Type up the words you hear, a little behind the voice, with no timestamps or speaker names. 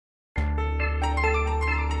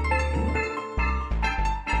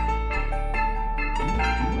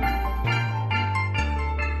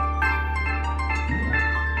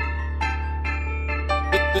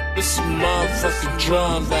fucking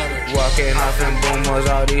drum battle. Walking off in boomers,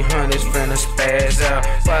 all these hundreds finna spaz out.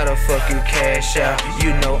 Why the fuck you cash out?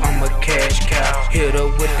 You know I'm a cash cow. Hit her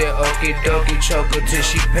with that okie dokie, choke her till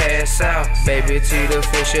she pass out. Baby.T the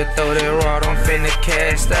fisher, throw that rod, I'm finna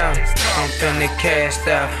cast out. I'm finna cast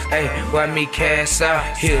out. Hey, why me cast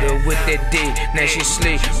out? Hit her with that dick, now she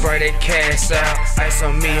sleep, right that cast out. Ice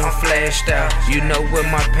on me, I'm flashed out. You know what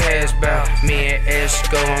my past bout. Me and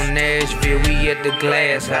Esko on Nashville, we at the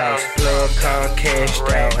glass house. Plug car cashed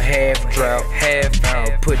out, half drought, half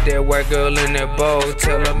out. Put that white girl in that bowl,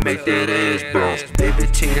 tell her make that ass bounce.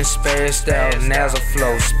 Baby.T done spaced out, now's a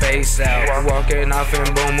flow, space out. Walking off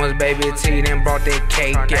in boomers, Baby.T done brought that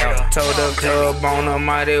cake out. Told the club owner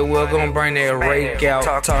mighty well gon' bring that rake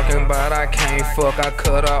out. Talking about I can't fuck, I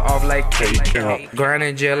cut her off like cake out.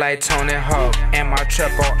 Grinding just like Tony Hawk, and my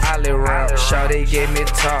trap on Ollie route. Shawty gave me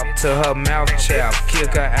top to her mouth chap,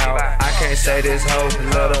 kick her out. I can't say this hoe,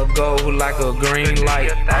 let her go like a green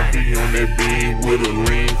light. I be on that beam with a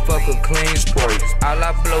lean, Fuck a clean Sprite. All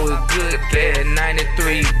I blow is good, bad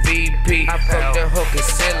 93 BP. I fucked that hook and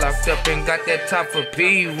sit locked up and got that top for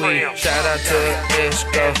Pee-wee. Shout out to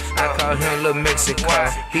Esko, I call him Lil Mexico.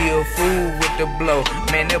 He a fool with the blow,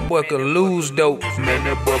 man that boy could lose dope. man,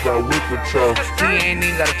 that boy got whip control. He ain't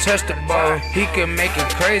even gotta touch the ball, he can make it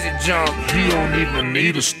crazy jump. He don't even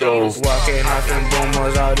need a stove. Walking off in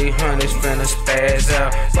boomers, all these hundreds finna spaz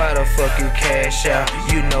out. Why the fuck you cash out?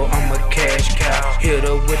 You know I'm a cash cow. Hit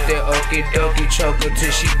her with that okie dokie, choke her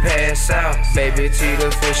till she pass out. Baby.T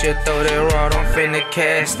the fisher, throw that rod, I'm finna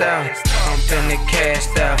cast out. I'm finna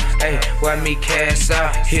cast out. Hey, why me cast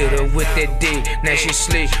out? Hit her with that dick, now she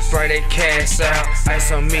sleep, right that cast out.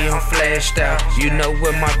 Ice on me, I'm flashed out. You know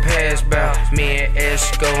what my past bout. Me and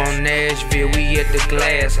Esko on Nashville, we at the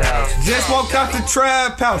glass house. Just walked out the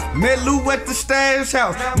trap house, met Lou at the stash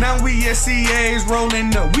house. Now we at CA's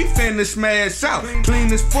rolling up, we finna smash out.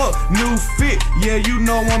 Clean as fuck, new fit, yeah you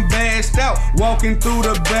know I'm bashed out. Walking through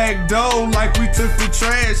the back door like we took the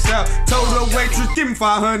trash out. Told the waitress, give me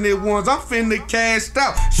 500 ones, I'm finna cash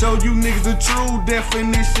out. Show you niggas the true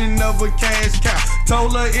definition of a cash cow.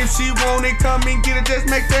 Told her if she want it, come and get it, just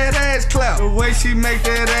make that ass clap. The way she make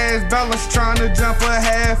that ass balance, tryna jump a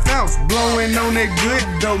half ounce. Blowing on that good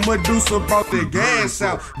dough, Medusa brought the gas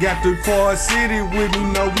out. Got the Quad City with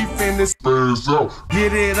me, know we finna Spaz out.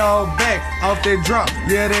 get it all back off that drop,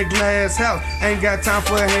 yeah that glass house. Ain't got time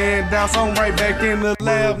for handouts, I'm right back in the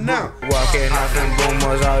lab now. Walking off in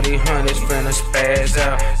boomers, all these hundreds finna spaz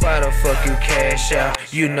out. Why the fuck you cash out?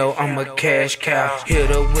 You know I'm a cash cow. Hit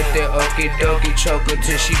her with that okie dokie, choke her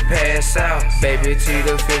till she pass out. Baby.T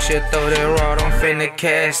the fisher, throw that rod, I'm finna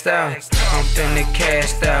cast out. I'm finna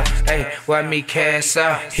cast out. Hey, why me cast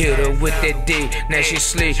out? Hit her with that dick, now she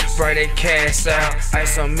sleep, right that cast out.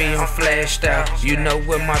 Ice on me, I'm flashed out. You know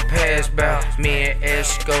what my past bout. Me and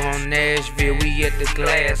Esko on Nashville, we at the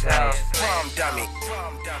glass house.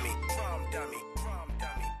 Dummy.